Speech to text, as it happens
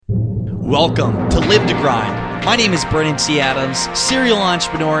Welcome to Live to Grind. My name is Brendan T. Adams, serial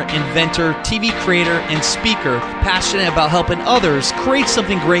entrepreneur, inventor, TV creator, and speaker, passionate about helping others create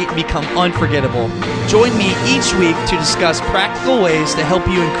something great and become unforgettable. Join me each week to discuss practical ways to help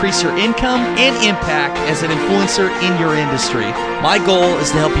you increase your income and impact as an influencer in your industry. My goal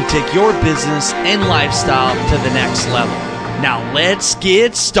is to help you take your business and lifestyle to the next level. Now let's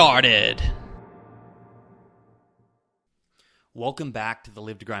get started. Welcome back to the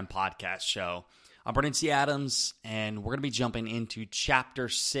Live to Grind podcast show. I'm Brendan T. Adams, and we're going to be jumping into Chapter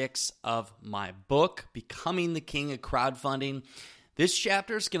 6 of my book, Becoming the King of Crowdfunding. This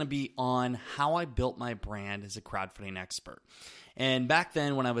chapter is going to be on how I built my brand as a crowdfunding expert. And back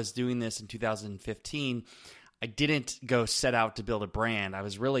then, when I was doing this in 2015, I didn't go set out to build a brand. I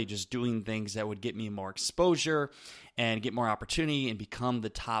was really just doing things that would get me more exposure and get more opportunity and become the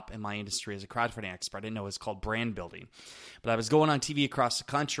top in my industry as a crowdfunding expert. I didn't know it was called brand building. But I was going on TV across the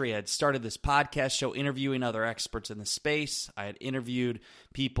country. I had started this podcast show interviewing other experts in the space. I had interviewed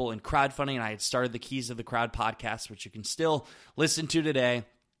people in crowdfunding, and I had started the Keys of the Crowd podcast, which you can still listen to today.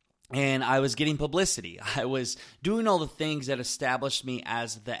 And I was getting publicity. I was doing all the things that established me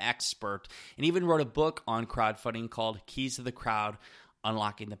as the expert, and even wrote a book on crowdfunding called Keys to the Crowd,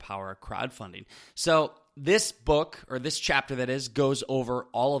 Unlocking the Power of Crowdfunding. So this book, or this chapter that is, goes over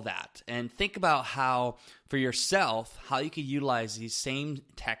all of that. And think about how, for yourself, how you could utilize these same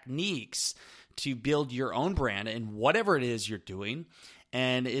techniques to build your own brand in whatever it is you're doing.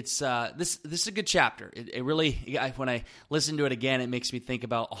 And it's this is a good chapter. It really, when I listen to it again, it makes me think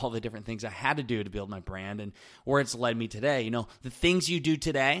about all the different things I had to do to build my brand and where it's led me today. You know, the things you do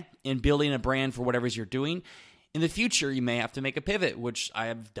today in building a brand for whatever it is you're doing, in the future, you may have to make a pivot, which I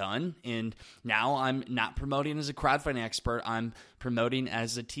have done. And now I'm not promoting as a crowdfunding expert. I'm promoting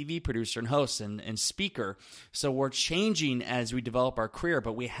as a TV producer and host and speaker. So we're changing as we develop our career,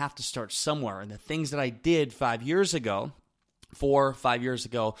 but we have to start somewhere. And the things that I did 5 years ago, 4 or 5 years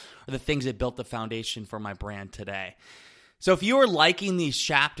ago, are the things that built the foundation for my brand today. So if you are liking these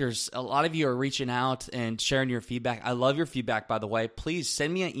chapters, a lot of you are reaching out and sharing your feedback. I love your feedback, by the way. Please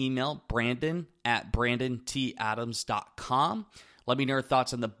send me an email, brandon@brandontadams.com. Let me know your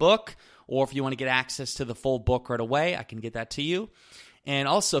thoughts on the book, or if you want to get access to the full book right away, I can get that to you. And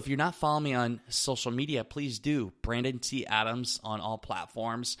also, if you're not following me on social media, please do. Brandon T. Adams on all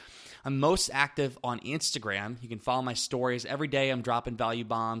platforms. I'm most active on Instagram. You can follow my stories. Every day I'm dropping value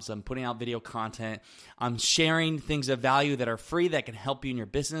bombs. I'm putting out video content. I'm sharing things of value that are free that can help you in your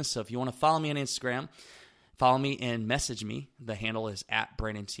business. So if you want to follow me on Instagram, follow me and message me. The handle is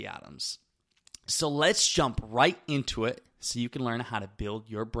 @BrandonTAdams. So let's jump right into it so you can learn how to build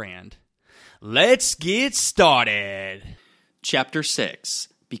your brand. Let's get started. Chapter 6,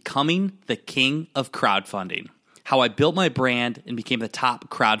 Becoming the King of Crowdfunding, how I built my brand and became the top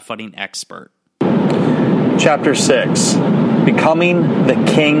crowdfunding expert. Chapter 6, Becoming the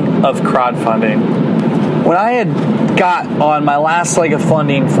King of Crowdfunding. When I had got on my last leg of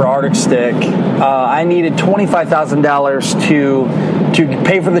funding for Arctic Stick, I needed $25,000 to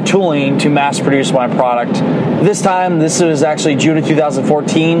pay for the tooling to mass produce my product. This was actually June of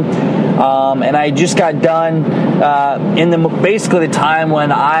 2014, and I just got done basically the time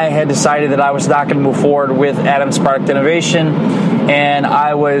when I had decided that I was not going to move forward with Adams Product Innovation, and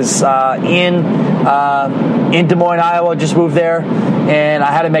I was in Des Moines, Iowa, just moved there, and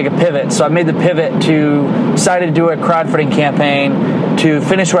I had to make a pivot. So I made the pivot decided to do a crowdfunding campaign to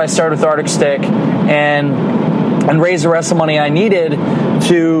finish what I started with Arctic Stick and raise the rest of the money I needed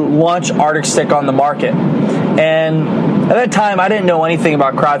to launch Arctic Stick on the market. And at that time, I didn't know anything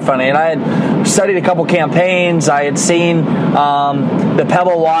about crowdfunding. I had studied a couple campaigns. I had seen the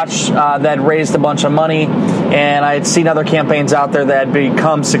Pebble watch that raised a bunch of money, and I had seen other campaigns out there that had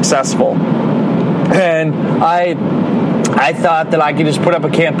become successful. And I thought that I could just put up a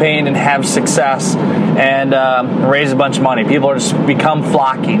campaign and have success and raise a bunch of money. People are just become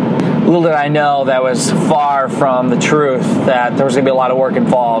flocking. Little did I know that was far from the truth, that there was going to be a lot of work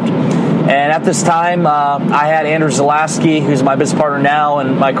involved. And at this time, I had Andrew Zalaski, who's my business partner now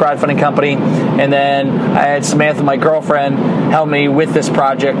in my crowdfunding company, and then I had Samantha, my girlfriend, help me with this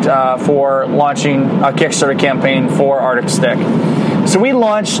project for launching a Kickstarter campaign for Arctic Stick. So we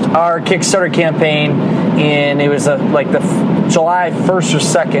launched our Kickstarter campaign it was like the July 1st or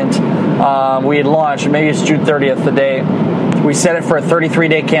 2nd we had launched, maybe it's June 30th the day. We set it for a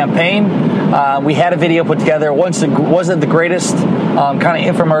 33-day campaign. We had a video put together. It wasn't the greatest kind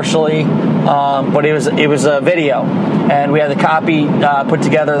of infomercially, but it was a video. And we had the copy put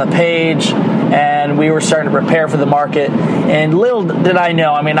together on the page, and we were starting to prepare for the market. And little did I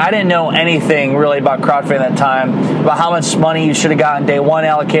know, I didn't know anything really about crowdfunding at that time, about how much money you should have gotten day one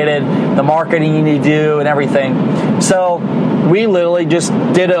allocated, the marketing you need to do, and everything. So we literally just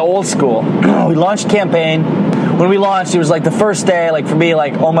did it old school. We launched a campaign. When we launched, it was like the first day, like for me,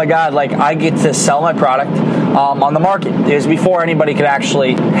 like, oh my God, like I get to sell my product on the market. It was before anybody could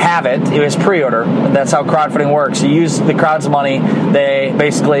actually have it. It was pre-order. That's how crowdfunding works. You use the crowd's money. They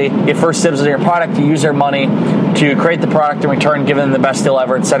basically get first dibs on your product. You use their money to create the product and return, give them the best deal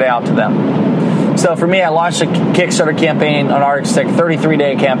ever and send it out to them. So for me, I launched a Kickstarter campaign on Arctic Stick,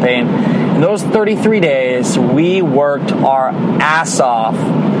 33-day campaign. In those 33 days, we worked our ass off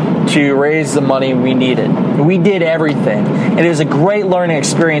to raise the money we needed. We did everything. And it was a great learning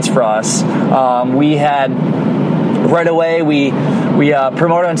experience for us. We had, right away, we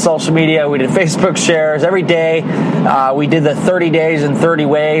promoted on social media. We did Facebook shares every day. We did the 30 days and 30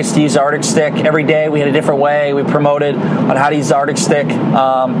 ways to use Arctic Stick. Every day we had a different way. We promoted on how to use Arctic Stick.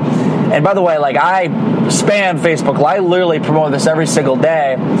 And by the way, like I spam Facebook. I literally promote this every single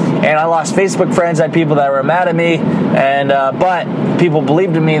day. And I lost Facebook friends. I had people that were mad at me, and but people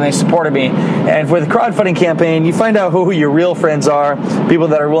believed in me and they supported me. And with a crowdfunding campaign, you find out who your real friends are, people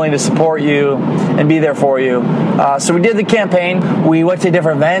that are willing to support you and be there for you. So we did the campaign. We went to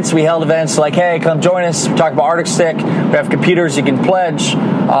different events. We held events like, hey, come join us. We talk about Arctic Stick. We have computers you can pledge.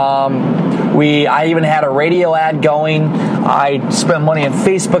 I even had a radio ad going. I spent money on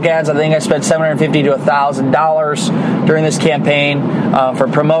Facebook ads. I think I spent $750 to $1,000 during this campaign for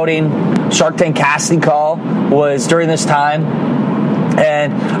promoting. Shark Tank casting call was during this time.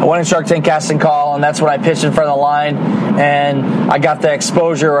 And I went to Shark Tank casting call, and that's when I pitched in front of the line. And I got the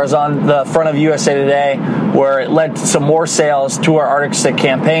exposure. I was on the front of USA Today, where it led to some more sales to our Arctic Stick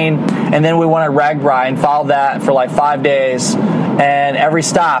campaign. And then we went on RAGBRAI and followed that for like 5 days. And every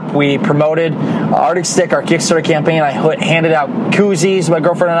stop, we promoted Arctic Stick, our Kickstarter campaign. I handed out koozies, my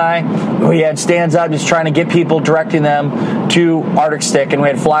girlfriend and I. We had stands up just trying to get people, directing them to Arctic Stick. And we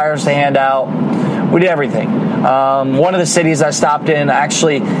had flyers to hand out. We did everything. One of the cities I stopped in,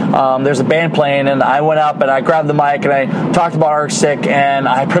 actually, there's a band playing, and I went up and I grabbed the mic and I talked about Arctic Stick, and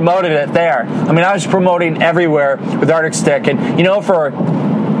I promoted it there. I was promoting everywhere with Arctic Stick. And, for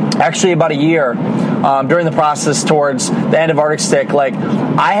actually about a year, during the process towards the end of Arctic Stick, like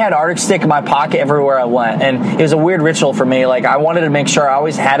I had Arctic Stick in my pocket everywhere I went, and it was a weird ritual for me. Like I wanted to make sure I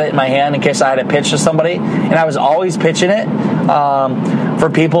always had it in my hand in case I had to pitch to somebody, and I was always pitching it for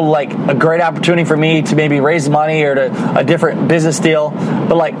people, like a great opportunity for me to maybe raise money or to a different business deal.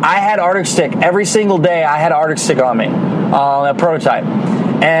 But like I had Arctic Stick every single day. I had Arctic Stick on me, a prototype.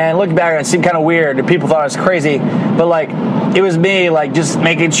 And looking back, it seemed kind of weird. People thought I was crazy, but like it was me, like just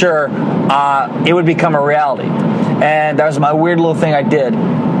making sure it would become a reality. And that was my weird little thing I did.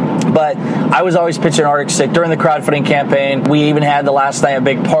 But I was always pitching Arctic Stick during the crowdfunding campaign. We even had the last night a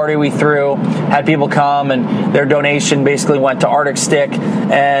big party we threw, had people come, and their donation basically went to Arctic Stick.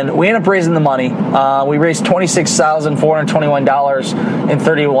 And we ended up raising the money. We raised $26,421 in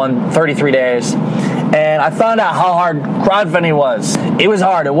 33 days. And I found out how hard crowdfunding was. It was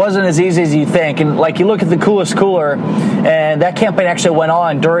hard. It wasn't as easy as you think. And like you look at the Coolest Cooler, and that campaign actually went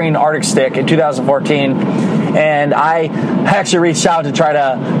on during Arctic Stick in 2014. And I actually reached out to try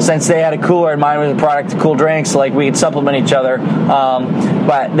to, since they had a cooler and mine was a product of Cool Drinks, like we could supplement each other.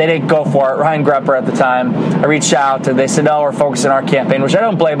 But they didn't go for it. Ryan Grepper at the time, I reached out and they said, no, we're focusing on our campaign, which I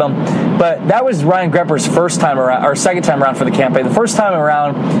don't blame them. But that was Ryan Grepper's first time around, or second time around for the campaign. The first time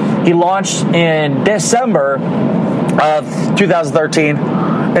around, he launched in December of 2013.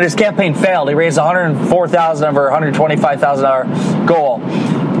 And his campaign failed. He raised $104,000 over $125,000 goal.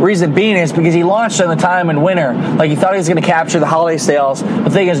 The reason being is because he launched in the time in winter. Like he thought he was going to capture the holiday sales. The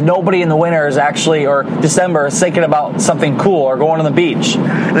thing is, nobody in the winter is actually, or December, is thinking about something cool or going on the beach.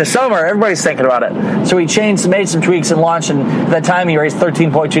 In the summer, everybody's thinking about it. So he made some tweaks and launched. And at that time, he raised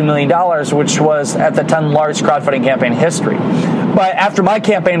 $13.2 million, which was at the time the largest crowdfunding campaign in history. But after my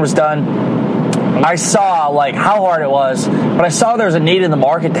campaign was done, I saw like how hard it was, but I saw there was a need in the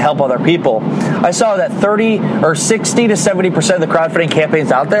market to help other people. I saw that 60 to 70% of the crowdfunding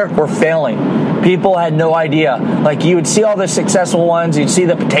campaigns out there were failing. People had no idea. Like you would see all the successful ones, you'd see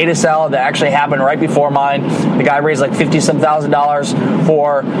the potato salad that actually happened right before mine. The guy raised like $50,000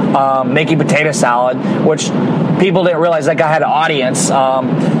 for making potato salad, which people didn't realize that guy had an audience.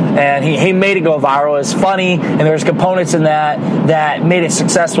 And he made it go viral. It was funny, and there was components in that made it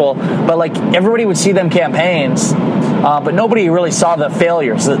successful. But like everybody would see them campaigns, but nobody really saw the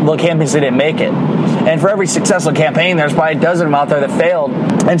failures, the campaigns that didn't make it. And for every successful campaign, there's probably a dozen of them out there that failed.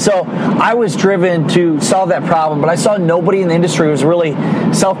 And so I was driven to solve that problem, but I saw nobody in the industry was really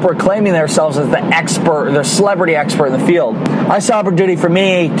self-proclaiming themselves as the expert, the celebrity expert in the field. I saw opportunity for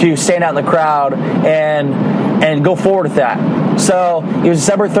me to stand out in the crowd and go forward with that. So it was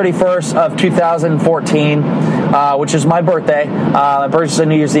December 31st of 2014, which is my birthday. My birthday's on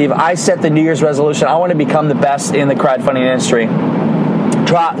New Year's Eve. I set the New Year's resolution. I want to become the best in the crowdfunding industry.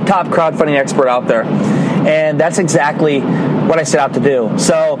 Top crowdfunding expert out there. And that's exactly what I set out to do.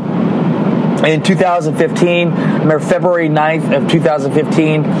 So in 2015, I remember February 9th of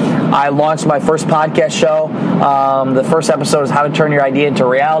 2015, I launched my first podcast show. The first episode is How to Turn Your Idea into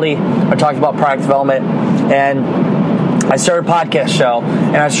Reality. I talked about product development, and I started a podcast show,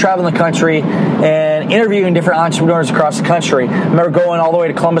 and I was traveling the country and interviewing different entrepreneurs across the country. I remember going all the way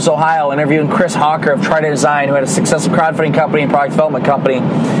to Columbus, Ohio, interviewing Chris Hawker of Try to Design, who had a successful crowdfunding company and product development company.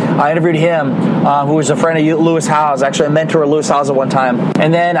 I interviewed him, who was a friend of Lewis Howes, actually a mentor of Lewis Howes at one time.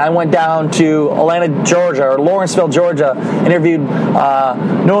 And then I went down to Atlanta, Georgia, or Lawrenceville, Georgia, interviewed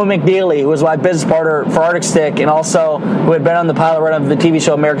Noah McNeely, who was my business partner for Arctic Stick, and also who had been on the pilot run of the TV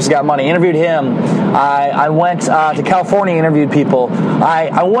show America's Got Money. Interviewed him. I went to California, interviewed people.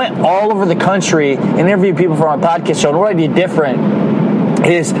 I went all over the country and interviewed people for my podcast show. And what I did different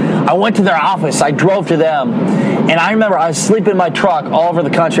is I went to their office. I drove to them. And I remember I was sleeping in my truck all over the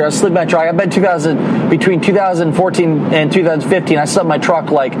country. I was sleeping in my truck. I bet between 2014 and 2015, I slept in my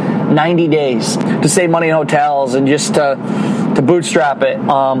truck like 90 days to save money in hotels and just to bootstrap it.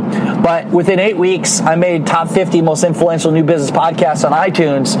 But within 8 weeks, I made top 50 most influential new business podcasts on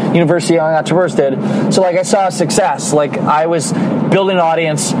iTunes. University of Young Entrepreneurs did. So like I saw success. Like I was building an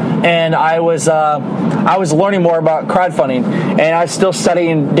audience, and I was learning more about crowdfunding, and I was still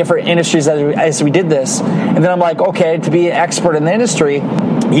studying different industries as we did this. And then I'm like, okay, to be an expert in the industry,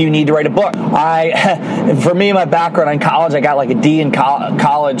 you need to write a book. For me, my background in college, I got like a D in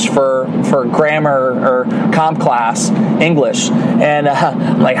college for grammar or comp class, English. And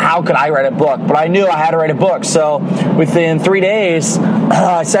like, how could I write a book? But I knew I had to write a book. So within 3 days,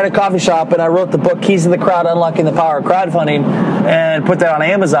 I sat at a coffee shop and I wrote the book, Keys to the Crowd, Unlocking the Power of Crowdfunding, and put that on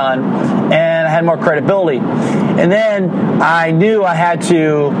Amazon. And I had more credibility. And then I knew I had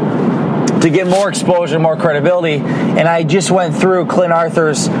to get more exposure, more credibility, and I just went through Clint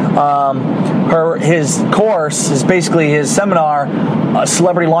Arthur's his course, is basically his seminar,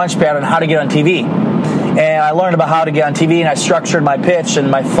 Celebrity Launchpad, on how to get on TV. And I learned about how to get on TV, and I structured my pitch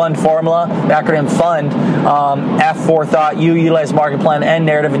and my FUND formula, the acronym FUND, F, forethought, U, utilize market plan, N,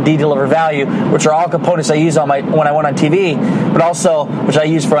 narrative, and D, deliver value, which are all components I use when I went on TV, but also which I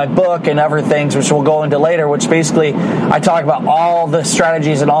use for my book and other things, which we'll go into later, which basically I talk about all the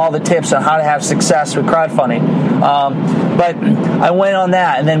strategies and all the tips on how to have success with crowdfunding. But I went on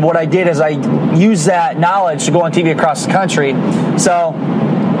that, and then what I did is I used that knowledge to go on TV across the country. So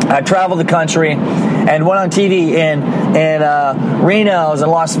I traveled the country and went on TV in Reno, I was in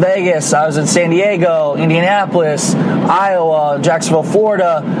Las Vegas, I was in San Diego, Indianapolis, Iowa, Jacksonville,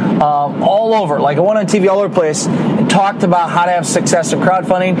 Florida, all over. Like I went on TV all over the place and talked about how to have success with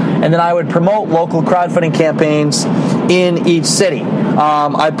crowdfunding, and then I would promote local crowdfunding campaigns in each city.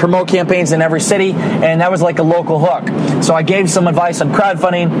 I'd promote campaigns in every city, and that was like a local hook. So I gave some advice on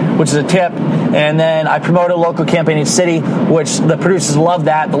crowdfunding, which is a tip, and then I promoted a local campaign in each city, which the producers loved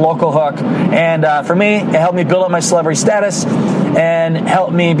that, the local hook. And for me, it helped me build up my celebrity status and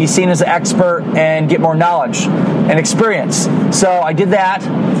helped me be seen as an expert and get more knowledge and experience. So I did that,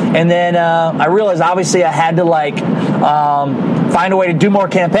 and then I realized obviously I had to find a way to do more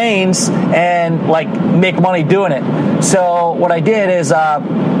campaigns and make money doing it. So what I did is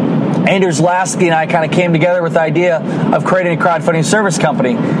Anders Lasky and I kind of came together with the idea of creating a crowdfunding service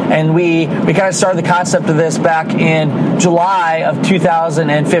company. And we kind of started the concept of this back in July of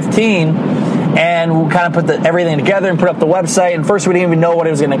 2015. And we kind of put everything together and put up the website. And first we didn't even know what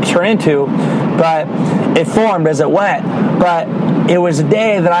it was going to turn into, but it formed as it went. But it was a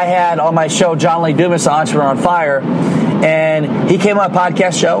day that I had on my show John Lee Dumas, Entrepreneur on Fire. And he came on a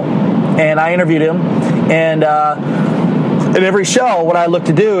podcast show, and I interviewed him. And in every show, what I look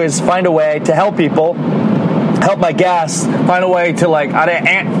to do is find a way to help people, help my guests, find a way to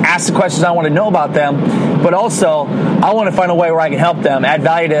ask the questions I want to know about them, but also I want to find a way where I can help them, add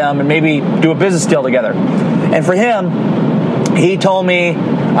value to them, and maybe do a business deal together. And for him, he told me,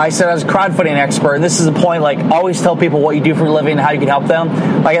 I said I was a crowdfunding expert, and this is the point, like, always tell people what you do for a living and how you can help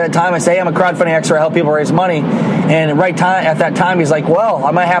them. Like, at the time, I say, hey, I'm a crowdfunding expert, I help people raise money. And at that time, he's like, well,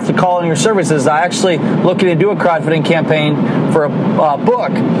 I might have to call in your services. I actually looking to do a crowdfunding campaign for a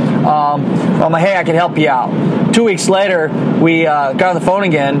book. I'm like, hey, I can help you out. 2 weeks later, we got on the phone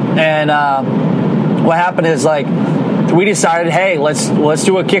again, and what happened is, like, we decided, hey, let's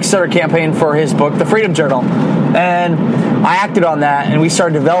do a Kickstarter campaign for his book, The Freedom Journal. And I acted on that, and we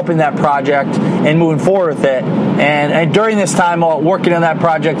started developing that project and moving forward with it. And during this time, while working on that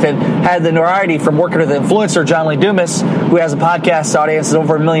project, and had the notoriety from working with the influencer, John Lee Dumas, who has a podcast audience of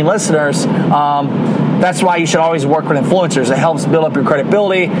over 1 million listeners. That's why you should always work with influencers. It helps build up your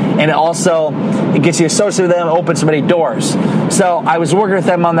credibility, and it gets you associated with them, opens so many doors. So I was working with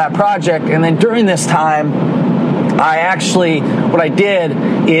them on that project, and then during this time, what I did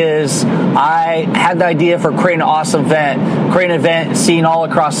is I had the idea for creating an awesome event, creating an event seen all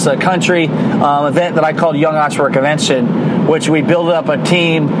across the country, event that I called Young Entrepreneur Convention, which we built up a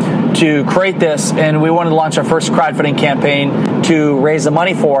team to create this, and we wanted to launch our first crowdfunding campaign to raise the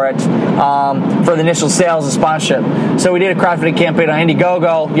money for it, for the initial sales and sponsorship. So we did a crowdfunding campaign on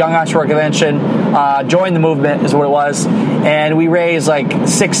Indiegogo, Young Entrepreneur Convention, join the movement is what it was, and we raised like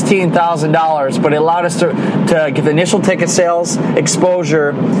 $16,000, but it allowed us to get the initial ticket sales,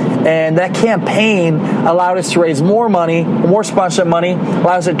 exposure, and that campaign allowed us to raise more money, more sponsorship money,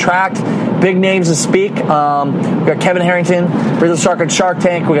 allowed us to attract big names to speak. We got Kevin Harrington, Rizzo Shark on Shark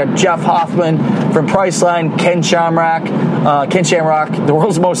Tank. We got Jeff Hoffman from Priceline, Ken Shamrock, the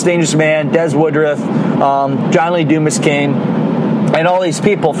world's most dangerous man, Des Woodruff, John Lee Dumas came, and all these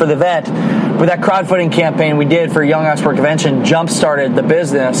people for the event. With that crowdfunding campaign we did for Young Entrepreneur Convention, jump-started the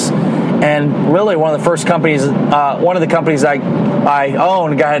business. And really one of the first companies, one of the companies I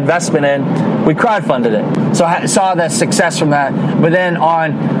own, got investment in, we crowdfunded it. So I saw that success from that. But then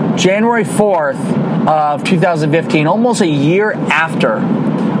on January 4th of 2015, almost a year after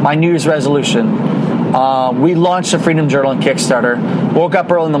my New Year's resolution, we launched the Freedom Journal and Kickstarter. Woke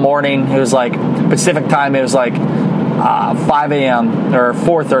up early in the morning. It was like Pacific time. It was like 5 a.m. or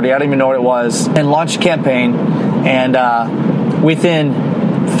 4:30. I don't even know what it was. And launched a campaign. And within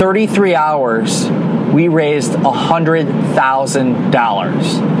 33 hours, we raised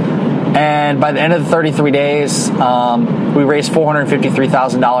 $100,000. And by the end of the 33 days, we raised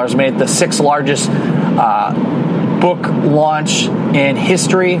 $453,000. Made it the 6th largest book launch in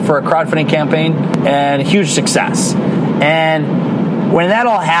history for a crowdfunding campaign, and a huge success. And when that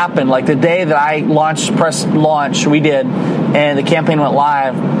all happened, like the day that I press launch, we did, and the campaign went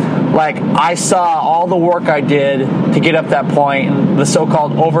live, like I saw all the work I did to get up that point, and the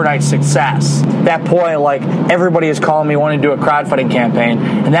so-called overnight success. That point, like everybody is calling me wanting to do a crowdfunding campaign,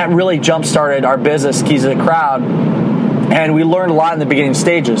 and that really jump-started our business, Keys to the Crowd. And we learned a lot in the beginning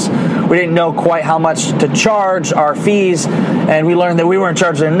stages. We didn't know quite how much to charge, our fees, and we learned that we weren't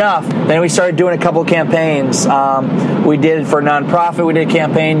charging enough. Then we started doing a couple of campaigns. We did for a nonprofit, we did a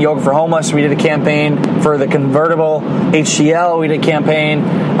campaign, Yoga for Homeless, we did a campaign for the convertible HCL, we did a campaign,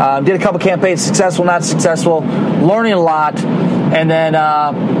 did a couple of campaigns, successful, not successful, learning a lot, and then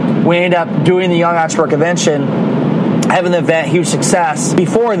we ended up doing the Young Entrepreneur Convention, having the event, huge success.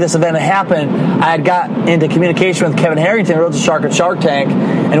 Before this event had happened, I had got into communication with Kevin Harrington, Rizzo Shark at Shark Tank,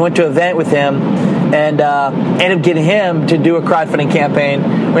 and went to an event with him, and ended up getting him to do a crowdfunding campaign.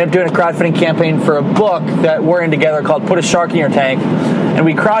 We ended up doing a crowdfunding campaign for a book that we're in together called Put a Shark in Your Tank, and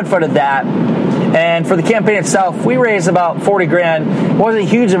we crowdfunded that. And for the campaign itself, we raised about 40 grand. It wasn't a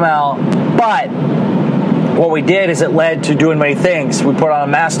huge amount, but what we did is it led to doing many things. We put on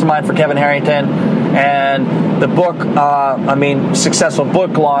a mastermind for Kevin Harrington, and the book, successful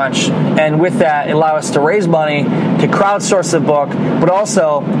book launch, and with that, it allowed us to raise money to crowdsource the book, but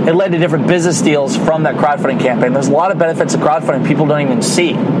also it led to different business deals from that crowdfunding campaign. There's a lot of benefits of crowdfunding people don't even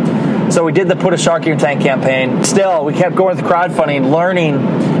see. So we did the Put a Shark in Your Tank campaign. Still, we kept going with the crowdfunding, learning,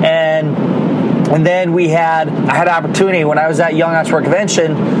 and then I had an opportunity when I was at Young Entrepreneur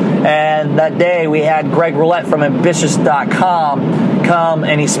Convention, and that day we had Greg Roulette from Ambitious.com come,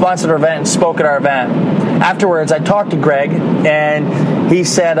 and he sponsored our event and spoke at our event. Afterwards, I talked to Greg, and he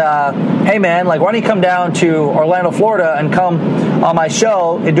said, hey man, like, why don't you come down to Orlando, Florida, and come on my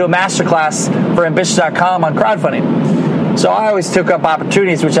show and do a masterclass for Ambitious.com on crowdfunding. So I always took up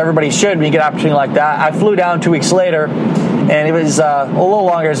opportunities, which everybody should when you get an opportunity like that. I flew down 2 weeks later, and it was a little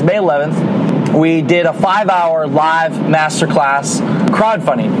longer. It was May 11th. We did a 5-hour live masterclass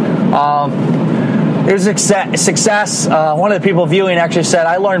crowdfunding. It was a success. One of the people viewing actually said,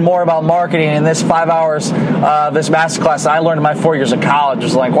 I learned more about marketing in this 5 hours of this masterclass than I learned in my 4 years of college. It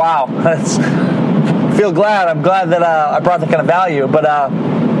was like, wow, that's feel glad. I'm glad that I brought that kind of value. But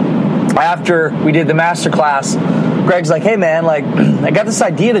after we did the masterclass, Greg's like, hey, man, like, I got this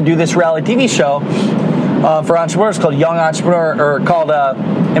idea to do this reality TV show for entrepreneurs called Young Entrepreneur, or called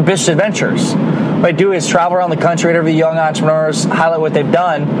Ambitious Adventures. What I do is travel around the country, interview young entrepreneurs, highlight what they've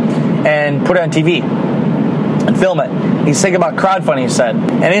done, and put it on TV and film it. He's thinking about crowdfunding, he said.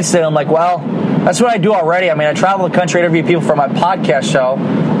 And instantly, I'm like, well, that's what I do already. I mean, I travel the country, interview people for my podcast show.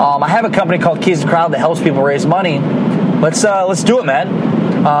 I have a company called Keys to Crowd that helps people raise money. Let's do it,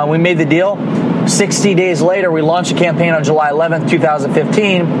 man. We made the deal. 60 days later, we launched a campaign on July 11th,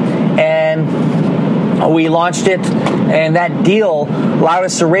 2015, and we launched it, and that deal allowed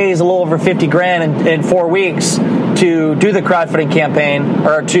us to raise a little over $50,000 in 4 weeks to do the crowdfunding campaign,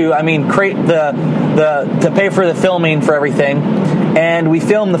 or create to pay for the filming for everything. And we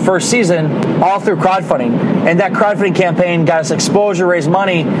filmed the first season all through crowdfunding. And that crowdfunding campaign got us exposure, raised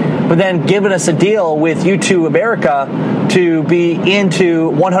money, but then given us a deal with YouTube America to be into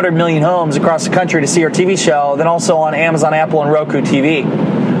 100 million homes across the country to see our TV show, then also on Amazon, Apple, and Roku TV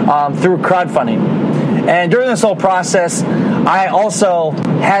through crowdfunding. And during this whole process, I also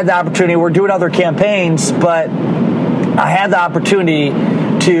had the opportunity, we're doing other campaigns, but I had the opportunity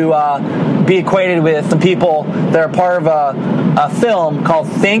to be acquainted with some people that are part of a film called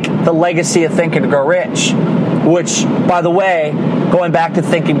Think, The Legacy of Think and Grow Rich, which, by the way, going back to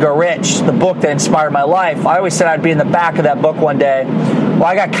Think and Grow Rich, the book that inspired my life, I always said I'd be in the back of that book one day. Well,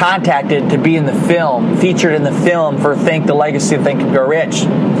 I got contacted to be in the film, featured in the film for Think, The Legacy of Think and Grow Rich,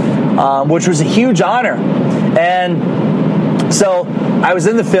 which was a huge honor. And so I was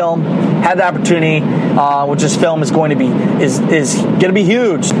in the film, had the opportunity, which this film is going to be going to be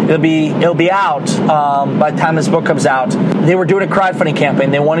huge. It'll be out by the time this book comes out. They were doing a crowdfunding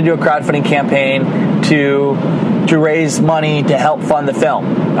campaign. They wanted to do a crowdfunding campaign to raise money to help fund the film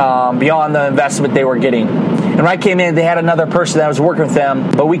beyond the investment they were getting. And when I came in, they had another person that was working with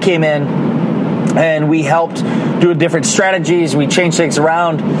them, but we came in and we helped do different strategies. We changed things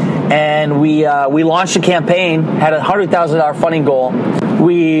around, and we launched a campaign, had a $100,000 funding goal.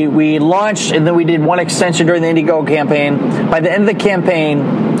 We launched, and then we did one extension during the Indiegogo campaign. By the end of the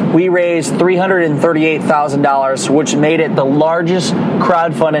campaign, we raised $338,000, which made it the largest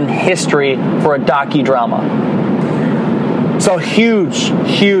crowdfund in history for a docudrama. So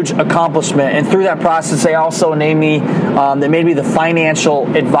huge accomplishment. And through that process, they also named me, they made me the financial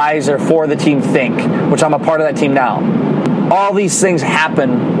advisor for the team Think, which I'm a part of that team now. All these things had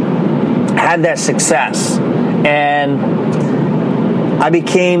that success. And I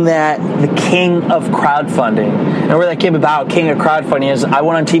became the king of crowdfunding. And where that came about, king of crowdfunding, is I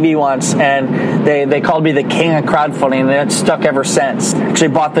went on TV once and they called me the king of crowdfunding, and it's stuck ever since. Actually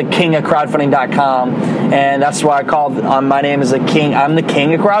bought the kingofcrowdfunding.com, and that's why I called my name is the king. I'm the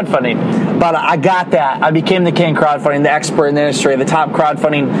king of crowdfunding. But I got that. I became the king of crowdfunding, the expert in the industry, the top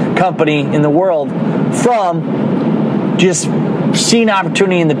crowdfunding company in the world, from just seeing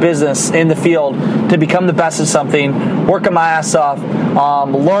opportunity in the business, in the field, to become the best at something, working my ass off,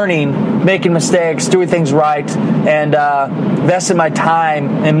 learning, making mistakes, doing things right, and investing my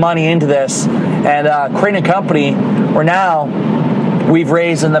time and money into this, and creating a company where now we've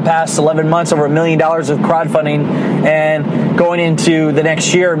raised in the past 11 months over $1 million of crowdfunding, and going into the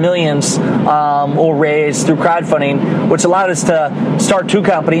next year, millions will raise through crowdfunding, which allowed us to start two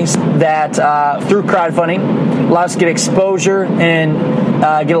companies that, through crowdfunding, allowed us to get exposure and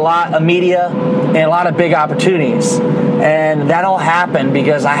get a lot of media and a lot of big opportunities. And that all happened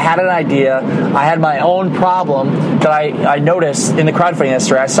because I had an idea. I had my own problem that I noticed in the crowdfunding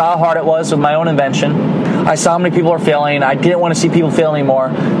industry. I saw how hard it was with my own invention. I saw how many people are failing. I didn't want to see people fail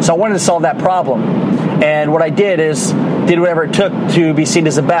anymore. So I wanted to solve that problem. And what I did is did whatever it took to be seen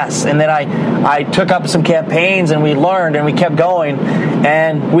as the best. And then I took up some campaigns, and we learned, and we kept going.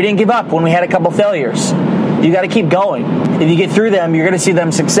 And we didn't give up when we had a couple failures. You got to keep going. If you get through them, you're going to see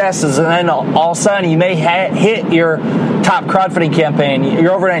them successes, and then all of a sudden you may hit your top crowdfunding campaign,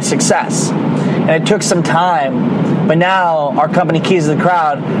 your overnight success. And it took some time, but now our company, Keys to the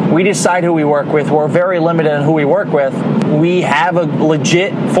Crowd, we decide who we work with. We're very limited on who we work with. We have a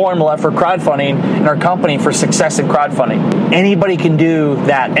legit formula for crowdfunding in our company for success in crowdfunding. Anybody can do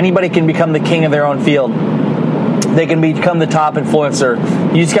that. Anybody can become the king of their own field. They can become the top influencer.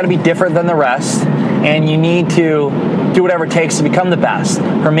 You just got to be different than the rest, and you need to do whatever it takes to become the best.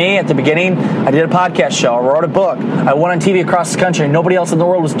 For me, at the beginning, I did a podcast show. I wrote a book. I went on TV across the country. Nobody else in the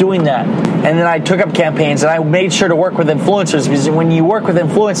world was doing that. And then I took up campaigns, and I made sure to work with influencers, because when you work with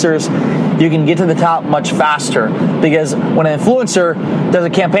influencers, you can get to the top much faster. Because when an influencer does a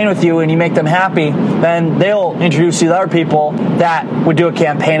campaign with you and you make them happy, then they'll introduce you to other people that would do a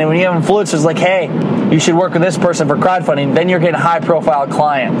campaign. And when you have influencers like, hey, you should work with this person for crowdfunding, then you're getting high-profile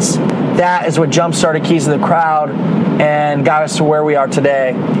clients. That is what jump-started Keys to the Crowd and got us to where we are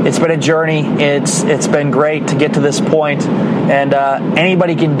today. It's been a journey. It's been great to get to this point, and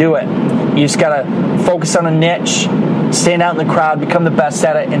anybody can do it. You just got to focus on a niche, stand out in the crowd, become the best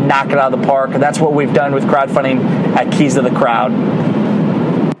at it, and knock it out of the park. And that's what we've done with crowdfunding at Keys to the Crowd.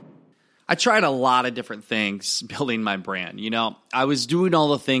 I tried a lot of different things building my brand. I was doing all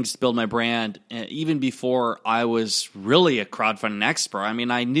the things to build my brand even before I was really a crowdfunding expert. I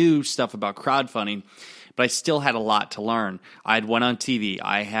mean, I knew stuff about crowdfunding, but I still had a lot to learn. I had went on TV.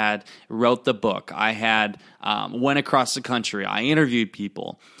 I had wrote the book. I had went across the country. I interviewed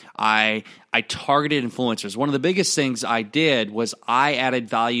people. I targeted influencers. One of the biggest things I did was I added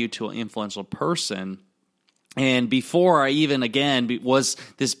value to an influential person. And before I even, was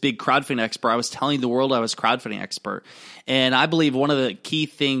this big crowdfunding expert, I was telling the world I was a crowdfunding expert. And I believe one of the key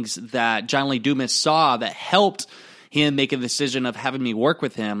things that John Lee Dumas saw that helped him make a decision of having me work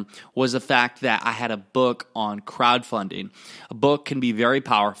with him was the fact that I had a book on crowdfunding. A book can be very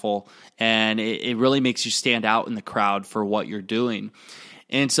powerful, and it really makes you stand out in the crowd for what you're doing.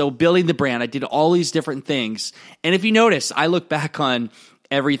 And so building the brand, I did all these different things. And if you notice, I look back on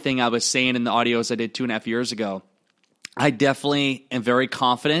everything I was saying in the audios I did 2.5 years ago. I definitely am very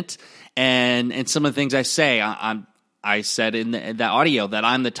confident, and some of the things I say, I said in that audio that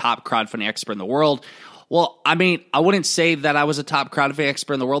I'm the top crowdfunding expert in the world. Well, I mean, I wouldn't say that I was a top crowdfunding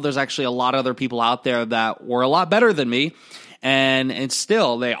expert in the world. There's actually a lot of other people out there that were a lot better than me, and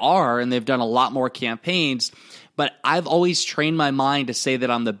still they are, and they've done a lot more campaigns. But I've always trained my mind to say that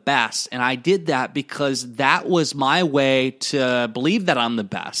I'm the best. And I did that because that was my way to believe that I'm the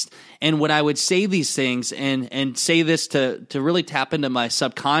best. And when I would say these things and say this to really tap into my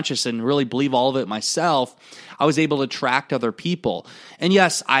subconscious and really believe all of it myself, I was able to attract other people. And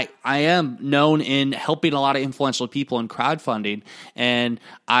yes, I am known in helping a lot of influential people in crowdfunding. And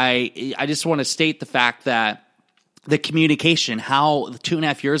I just want to state the fact that the communication, how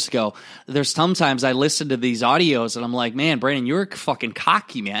 2.5 years ago, there's sometimes I listen to these audios and I'm like, man, Brandon, you're fucking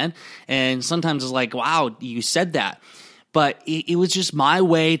cocky, man. And sometimes it's like, wow, you said that. But it was just my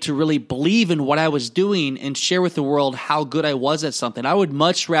way to really believe in what I was doing and share with the world how good I was at something. I would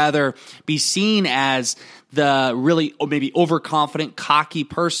much rather be seen as the really maybe overconfident, cocky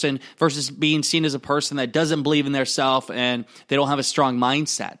person versus being seen as a person that doesn't believe in themselves and they don't have a strong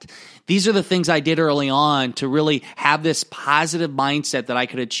mindset. These are the things I did early on to really have this positive mindset that I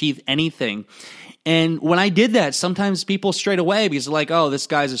could achieve anything. And when I did that, sometimes people strayed away because they're like, oh, this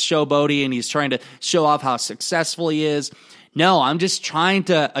guy's a showboaty and he's trying to show off how successful he is. No, I'm just trying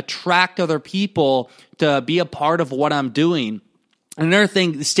to attract other people to be a part of what I'm doing. Another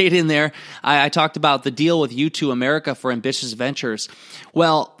thing stated in there, I talked about the deal with U2 America for Ambitious Ventures.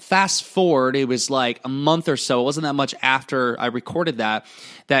 Well, fast forward, it was like a month or so, it wasn't that much after I recorded that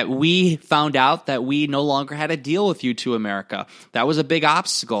we found out that we no longer had a deal with U2 America. That was a big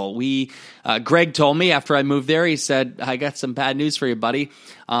obstacle. Greg told me after I moved there, he said, I got some bad news for you, buddy.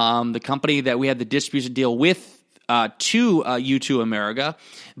 The company that we had the distribution deal with to U2 America,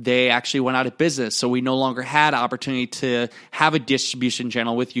 they actually went out of business. So we no longer had opportunity to have a distribution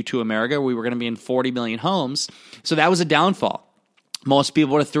channel with U2 America. We were going to be in 40 million homes. So that was a downfall. Most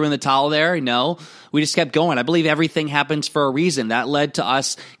people would have threw in the towel there. No, we just kept going. I believe everything happens for a reason. That led to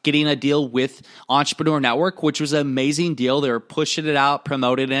us getting a deal with Entrepreneur Network, which was an amazing deal. They were pushing it out,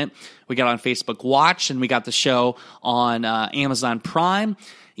 promoting it. We got on Facebook Watch, and we got the show on Amazon Prime.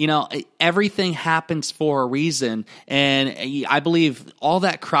 You know, everything happens for a reason. And I believe all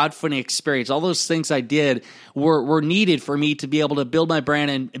that crowdfunding experience, all those things I did were needed for me to be able to build my brand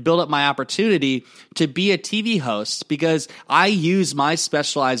and build up my opportunity to be a TV host, because I use my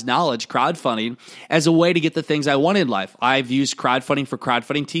specialized knowledge, crowdfunding, as a way to get the things I want in life. I've used crowdfunding for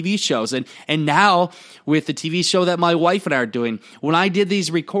crowdfunding TV shows. And now with the TV show that my wife and I are doing, when I did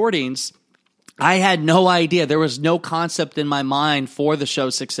these recordings, I had no idea. There was no concept in my mind for the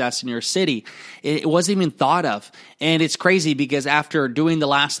show Success in Your City. It wasn't even thought of. And it's crazy because after doing the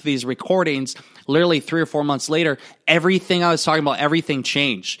last of these recordings, literally 3 or 4 months later, everything I was talking about, everything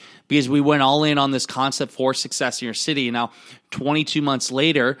changed because we went all in on this concept for Success in Your City. And now 22 months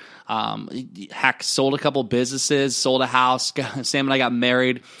later, sold a couple businesses, sold a house. Sam and I got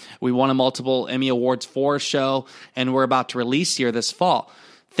married. We won a multiple Emmy Awards for a show, and we're about to release here this fall.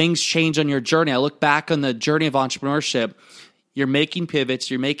 Things change on your journey. I look back on the journey of entrepreneurship. You're making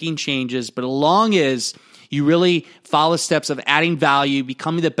pivots, you're making changes, but as long as you really follow the steps of adding value,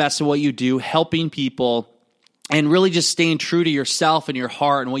 becoming the best at what you do, helping people, and really just staying true to yourself and your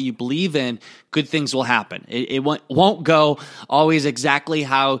heart and what you believe in, good things will happen. It won't go always exactly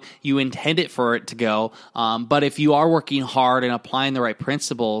how you intend it for it to go. But if you are working hard and applying the right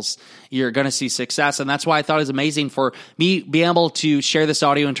principles, you're going to see success. And that's why I thought it was amazing for me being able to share this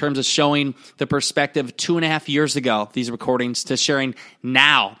audio in terms of showing the perspective 2.5 years ago, these recordings, to sharing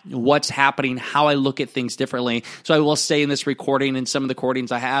now what's happening, how I look at things differently. So I will say in this recording and some of the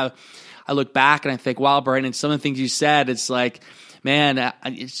recordings I have, I look back and I think, wow, Brandon, some of the things you said, it's like, man,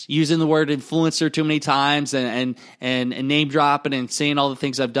 it's using the word influencer too many times and name dropping and saying all the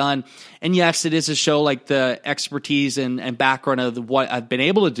things I've done. And yes, it is to show like the expertise and background of what I've been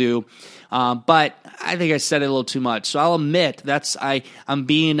able to do. But I think I said it a little too much. So I'll admit I'm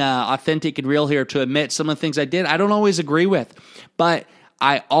being authentic and real here to admit some of the things I did I don't always agree with. But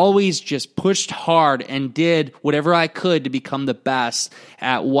I always just pushed hard and did whatever I could to become the best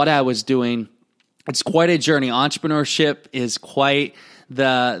at what I was doing. It's quite a journey. Entrepreneurship is quite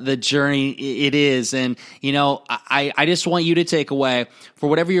the journey it is. And, I just want you to take away for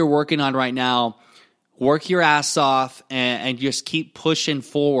whatever you're working on right now, work your ass off and just keep pushing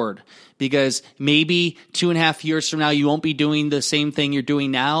forward, because maybe 2.5 years from now, you won't be doing the same thing you're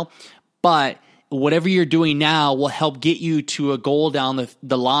doing now, but whatever you're doing now will help get you to a goal down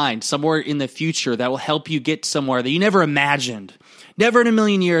the line somewhere in the future that will help you get somewhere that you never imagined. Never in a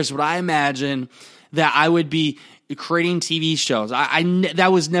million years would I imagine that I would be creating TV shows.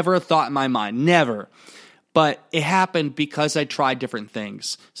 That was never a thought in my mind, never. But it happened because I tried different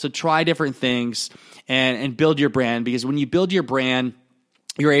things. So try different things and build your brand, because when you build your brand,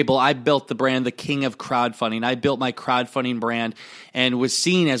 I built the brand, the king of crowdfunding. I built my crowdfunding brand and was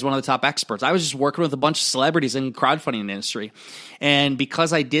seen as one of the top experts. I was just working with a bunch of celebrities in the crowdfunding industry. And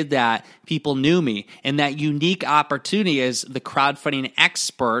because I did that, people knew me. And that unique opportunity as the crowdfunding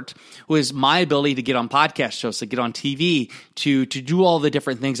expert was my ability to get on podcast shows, to get on TV, to do all the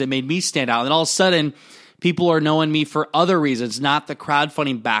different things that made me stand out. And all of a sudden, people are knowing me for other reasons, not the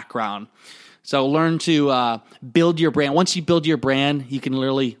crowdfunding background. So learn to build your brand. Once you build your brand, you can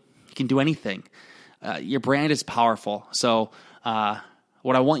do anything. Your brand is powerful. So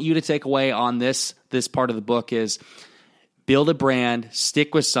what I want you to take away on this part of the book is build a brand,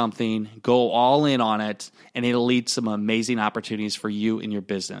 stick with something, go all in on it, and it'll lead to some amazing opportunities for you in your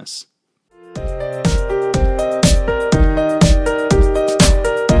business.